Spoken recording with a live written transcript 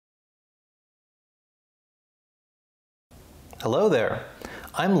Hello there,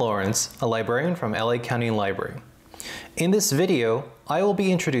 I'm Lawrence, a librarian from LA County Library. In this video, I will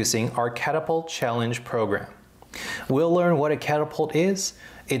be introducing our Catapult Challenge program. We'll learn what a catapult is,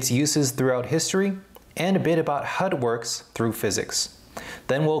 its uses throughout history, and a bit about how it works through physics.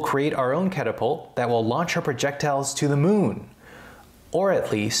 Then we'll create our own catapult that will launch our projectiles to the moon, or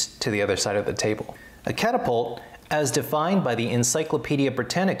at least to the other side of the table. A catapult, as defined by the Encyclopedia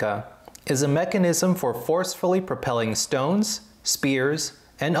Britannica, is a mechanism for forcefully propelling stones, spears,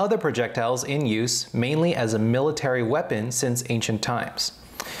 and other projectiles in use mainly as a military weapon since ancient times.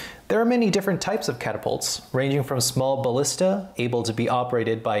 There are many different types of catapults, ranging from small ballista, able to be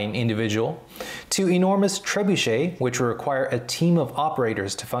operated by an individual, to enormous trebuchet, which require a team of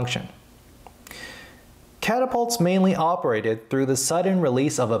operators to function. Catapults mainly operated through the sudden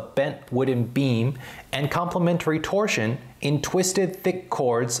release of a bent wooden beam and complementary torsion in twisted thick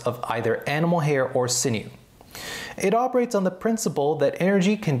cords of either animal hair or sinew. It operates on the principle that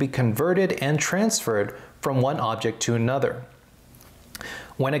energy can be converted and transferred from one object to another.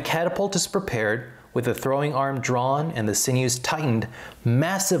 When a catapult is prepared, with the throwing arm drawn and the sinews tightened,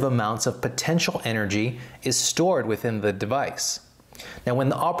 massive amounts of potential energy is stored within the device. Now, when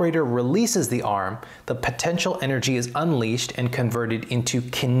the operator releases the arm, the potential energy is unleashed and converted into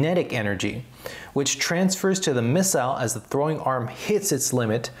kinetic energy, which transfers to the missile as the throwing arm hits its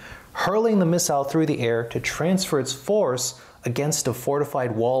limit, hurling the missile through the air to transfer its force against a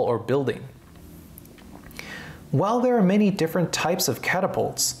fortified wall or building. While there are many different types of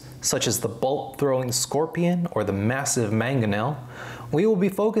catapults, such as the bolt-throwing scorpion or the massive mangonel, we will be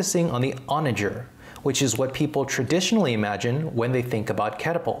focusing on the onager, which is what people traditionally imagine when they think about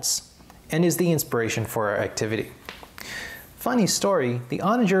catapults, and is the inspiration for our activity. Funny story, the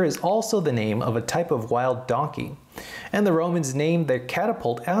onager is also the name of a type of wild donkey, and the Romans named their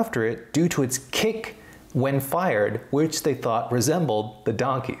catapult after it due to its kick when fired, which they thought resembled the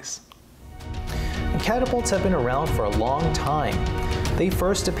donkeys. Catapults have been around for a long time. They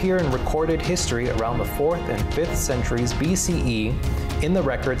first appear in recorded history around the 4th and 5th centuries BCE in the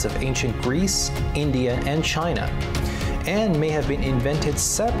records of ancient Greece, India, and China, and may have been invented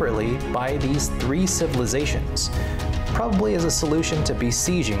separately by these three civilizations, probably as a solution to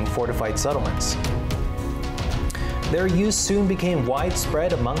besieging fortified settlements. Their use soon became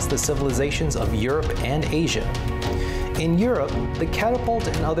widespread amongst the civilizations of Europe and Asia. In Europe, the catapult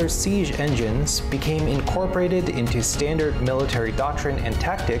and other siege engines became incorporated into standard military doctrine and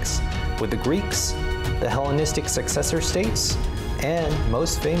tactics with the Greeks, the Hellenistic successor states, and,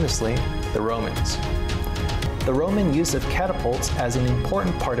 most famously, the Romans. The Roman use of catapults as an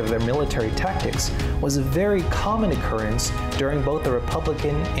important part of their military tactics was a very common occurrence during both the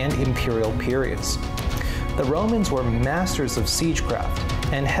Republican and imperial periods. The Romans were masters of siegecraft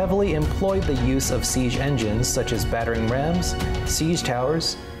and heavily employed the use of siege engines such as battering rams, siege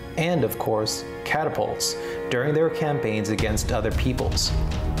towers, and, of course, catapults during their campaigns against other peoples.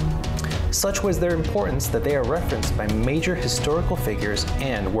 Such was their importance that they are referenced by major historical figures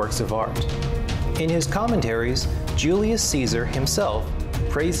and works of art. In his commentaries, Julius Caesar himself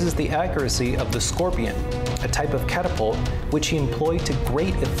praises the accuracy of the scorpion, a type of catapult which he employed to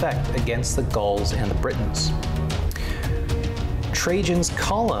great effect against the Gauls and the Britons. Trajan's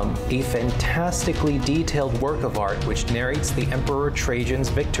Column, a fantastically detailed work of art which narrates the Emperor Trajan's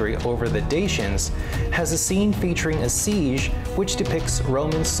victory over the Dacians, has a scene featuring a siege which depicts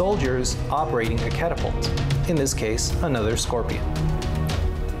Roman soldiers operating a catapult, in this case, another scorpion.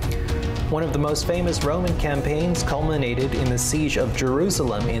 One of the most famous Roman campaigns culminated in the siege of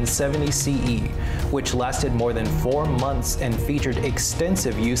Jerusalem in 70 CE, which lasted more than 4 months and featured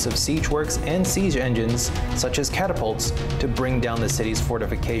extensive use of siege works and siege engines, such as catapults, to bring down the city's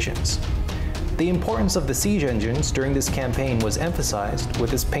fortifications. The importance of the siege engines during this campaign was emphasized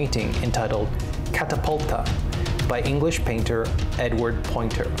with this painting entitled Catapulta by English painter Edward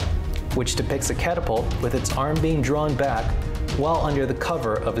Poynter, which depicts a catapult with its arm being drawn back while under the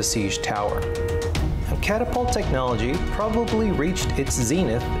cover of a siege tower. Catapult technology probably reached its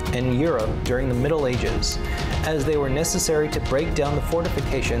zenith in Europe during the Middle Ages, as they were necessary to break down the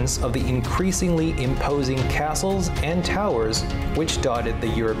fortifications of the increasingly imposing castles and towers which dotted the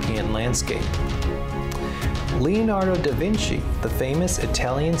European landscape. Leonardo da Vinci, the famous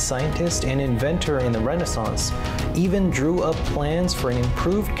Italian scientist and inventor in the Renaissance, even drew up plans for an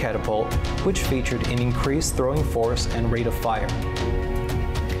improved catapult which featured an increased throwing force and rate of fire.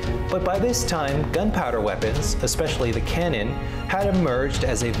 But by this time, gunpowder weapons, especially the cannon, had emerged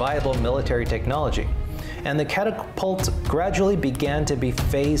as a viable military technology, and the catapult gradually began to be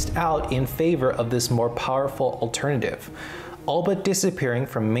phased out in favor of this more powerful alternative, all but disappearing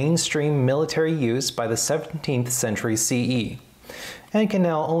from mainstream military use by the 17th century CE, and can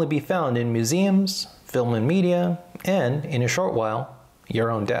now only be found in museums, film and media, and, in a short while,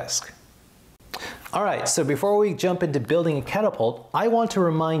 your own desk. Alright, so before we jump into building a catapult, I want to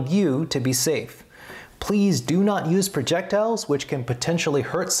remind you to be safe. Please do not use projectiles which can potentially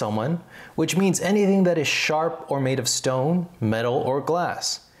hurt someone, which means anything that is sharp or made of stone, metal, or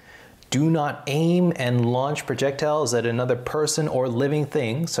glass. Do not aim and launch projectiles at another person or living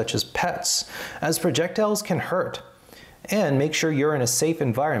thing, such as pets, as projectiles can hurt. And make sure you're in a safe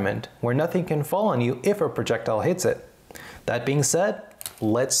environment where nothing can fall on you if a projectile hits it. That being said,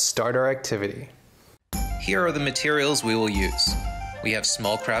 let's start our activity. Here are the materials we will use. We have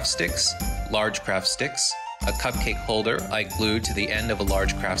small craft sticks, large craft sticks, a cupcake holder I glued to the end of a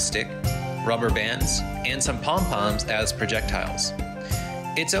large craft stick, rubber bands, and some pom-poms as projectiles.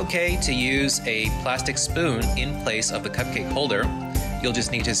 It's okay to use a plastic spoon in place of the cupcake holder. You'll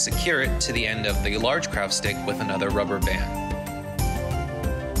just need to secure it to the end of the large craft stick with another rubber band.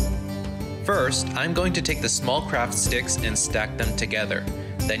 First, I'm going to take the small craft sticks and stack them together,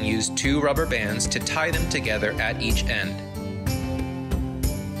 then use 2 rubber bands to tie them together at each end.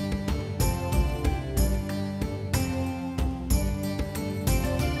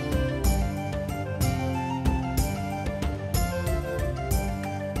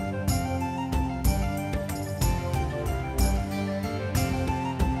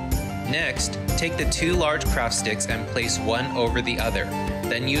 Next, take the 2 large craft sticks and place one over the other,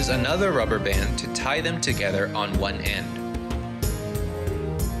 then use another rubber band to tie them together on one end.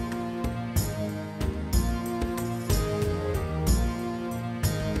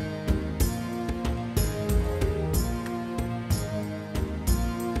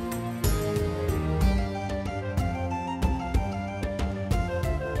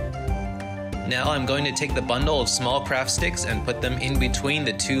 Now I'm going to take the bundle of small craft sticks and put them in between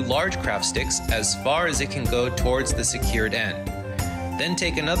the 2 large craft sticks as far as it can go towards the secured end. Then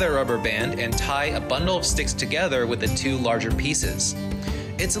take another rubber band and tie a bundle of sticks together with the 2 larger pieces.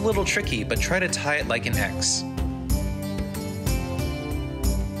 It's a little tricky, but try to tie it like an X.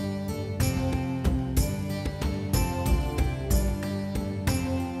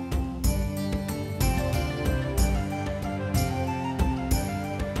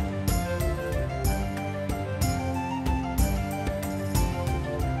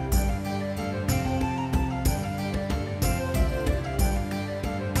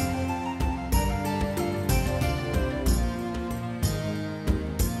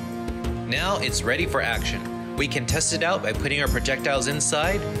 Now it's ready for action. We can test it out by putting our projectiles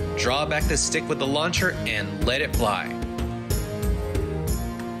inside, draw back the stick with the launcher, and let it fly.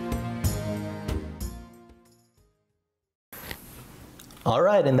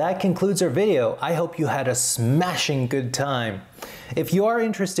 Alright, and that concludes our video. I hope you had a smashing good time. If you are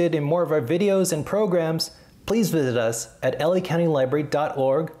interested in more of our videos and programs, please visit us at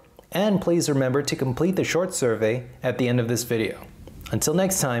lacountylibrary.org, and please remember to complete the short survey at the end of this video. Until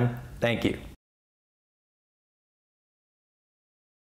next time, thank you.